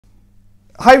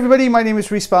Hi everybody, my name is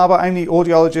Rhys Barber. I'm the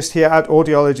audiologist here at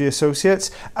Audiology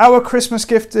Associates. Our Christmas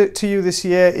gift to you this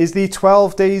year is the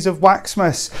 12 days of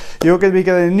Waxmas. You're going to be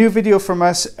getting a new video from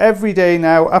us every day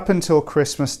now up until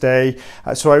Christmas Day.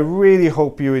 So I really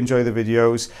hope you enjoy the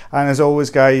videos. And as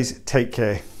always guys, take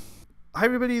care. Hi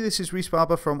everybody, this is Rhys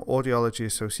Barber from Audiology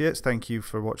Associates. Thank you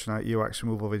for watching our earwax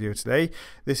removal video today.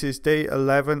 This is day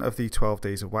 11 of the 12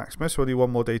 days of Waxmas, so only one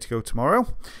more day to go tomorrow.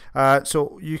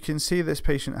 So you can see this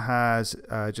patient has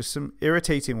just some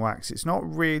irritating wax. It's not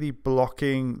really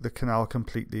blocking the canal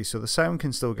completely, so the sound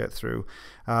can still get through.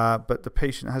 But the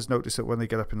patient has noticed that when they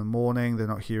get up in the morning, they're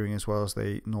not hearing as well as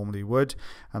they normally would.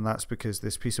 And that's because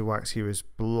this piece of wax here is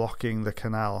blocking the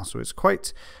canal. So it's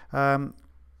quite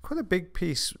a big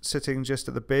piece sitting just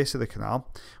at the base of the canal.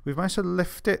 We've managed to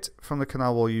lift it from the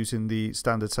canal wall using the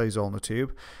standard size ulnar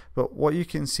tube, but what you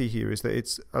can see here is that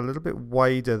it's a little bit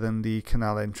wider than the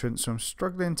canal entrance, so I'm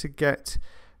struggling to get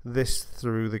this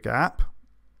through the gap.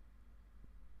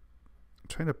 I'm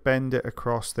trying to bend it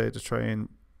across there to try and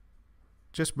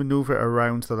just maneuver it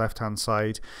around to the left hand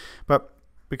side, but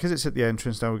because it's at the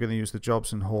entrance now, we're going to use the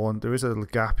Jobson horn. There is a little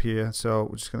gap here, so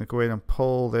we're just going to go in and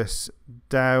pull this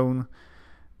down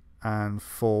and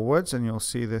forwards, and you'll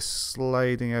see this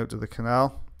sliding out of the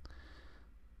canal.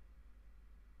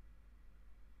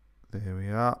 There we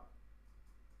are.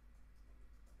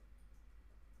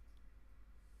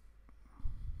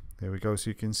 There we go.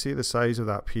 So you can see the size of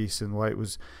that piece and why it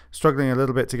was struggling a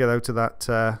little bit to get out of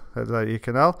that ear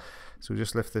canal. So we'll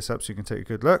just lift this up so you can take a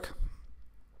good look.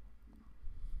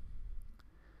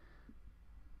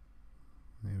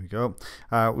 There we go.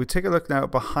 We take a look now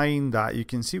behind that. We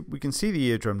can see the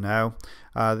eardrum now.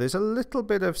 There's a little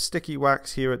bit of sticky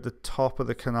wax here at the top of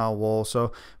the canal wall,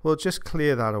 so we'll just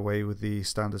clear that away with the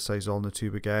standard size ulnar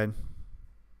tube again.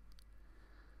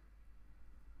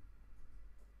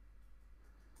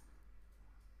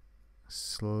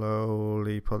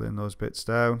 Slowly pulling those bits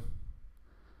down.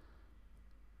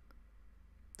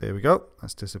 There we go.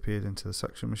 That's disappeared into the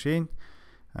suction machine.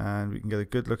 And we can get a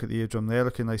good look at the eardrum there,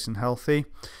 looking nice and healthy.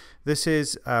 This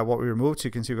is what we removed. So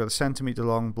you can see we've got a centimetre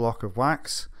long block of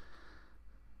wax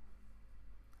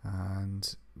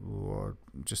and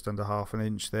just under ½ an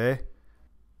inch there.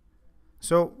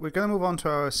 So we're going to move on to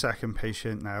our second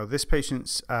patient now. This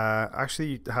patient's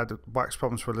actually had wax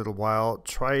problems for a little while.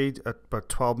 Tried about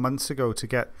 12 months ago to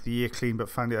get the ear clean, but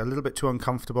found it a little bit too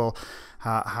uncomfortable.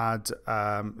 It's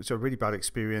a really bad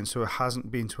experience, so it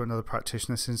hasn't been to another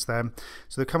practitioner since then.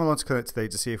 So they've come along to clinic today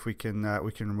to see if we can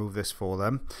remove this for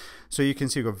them. So you can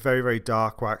see we've got very, very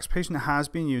dark wax. Patient has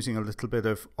been using a little bit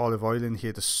of olive oil in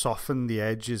here to soften the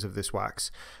edges of this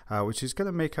wax, which is going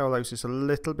to make our lives just a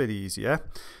little bit easier.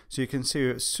 So you can see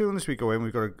as soon as we go in,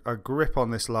 we've got a grip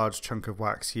on this large chunk of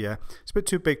wax here. It's a bit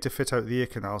too big to fit out the ear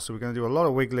canal, so we're going to do a lot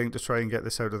of wiggling to try and get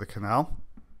this out of the canal.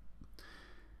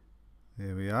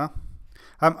 There we are.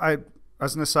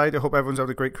 As an aside, I hope everyone's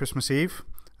having a great Christmas Eve.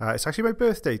 It's actually my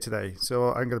birthday today,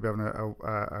 so I'm going to be having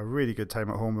a really good time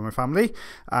at home with my family.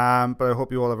 But I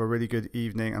hope you all have a really good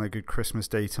evening and a good Christmas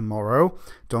Day tomorrow.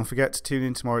 Don't forget to tune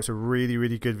in tomorrow. It's a really,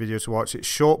 really good video to watch. It's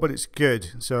short, but it's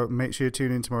good, so make sure you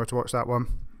tune in tomorrow to watch that one.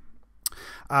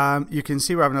 You can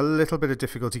see we're having a little bit of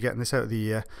difficulty getting this out of the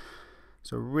ear.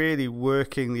 So really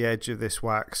working the edge of this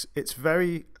wax. It's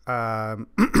very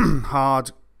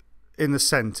hard in the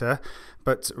center,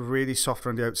 but really soft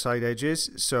around the outside edges.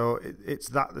 So it's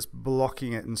that's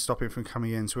blocking it and stopping it from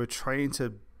coming in. So we're trying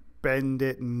to bend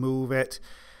it and move it.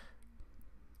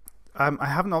 I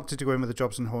haven't opted to go in with the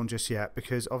Jobson horn just yet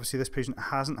because obviously this patient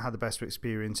hasn't had the best of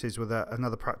experiences with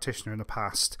another practitioner in the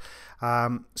past.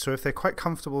 So if they're quite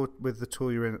comfortable with the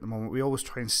tool you're in at the moment, we always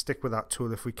try and stick with that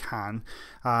tool if we can.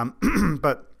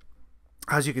 But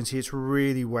as you can see, it's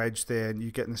really wedged there and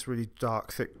you're getting this really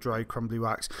dark, thick, dry, crumbly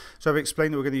wax. So I've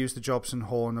explained that we're going to use the Jobson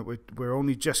horn, that we're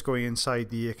only just going inside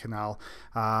the ear canal,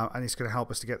 and it's going to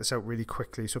help us to get this out really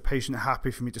quickly. So patient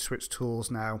happy for me to switch tools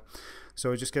now. So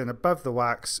we're just getting above the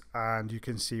wax and you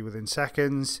can see within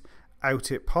seconds, out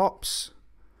it pops.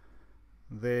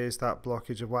 There's that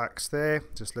blockage of wax there.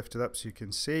 Just lift it up so you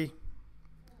can see.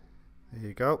 There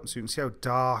you go. So you can see how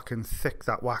dark and thick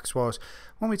that wax was.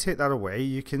 When we take that away,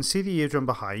 you can see the eardrum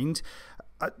behind.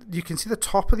 You can see the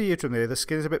top of the eardrum there. The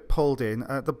skin is a bit pulled in.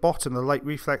 At the bottom, the light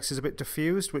reflex is a bit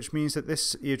diffused, which means that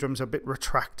this eardrum's a bit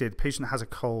retracted. Patient has a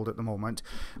cold at the moment,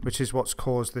 which is what's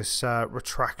caused this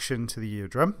retraction to the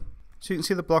eardrum. So you can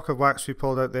see the block of wax we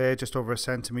pulled out there, just over a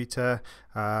centimetre,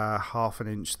 ½ an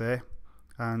inch there.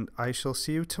 And I shall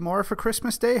see you tomorrow for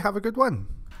Christmas Day. Have a good one.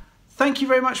 Thank you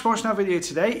very much for watching our video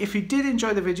today. If you did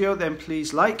enjoy the video, then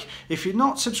please like. If you're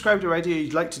not subscribed already and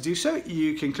you'd like to do so,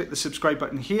 you can click the subscribe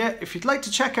button here. If you'd like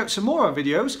to check out some more of our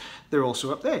videos, they're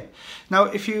also up there. Now,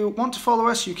 if you want to follow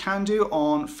us, you can do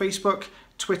on Facebook,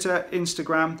 Twitter,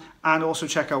 Instagram, and also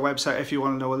check our website if you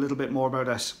want to know a little bit more about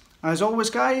us. As always,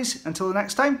 guys, until the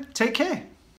next time, take care.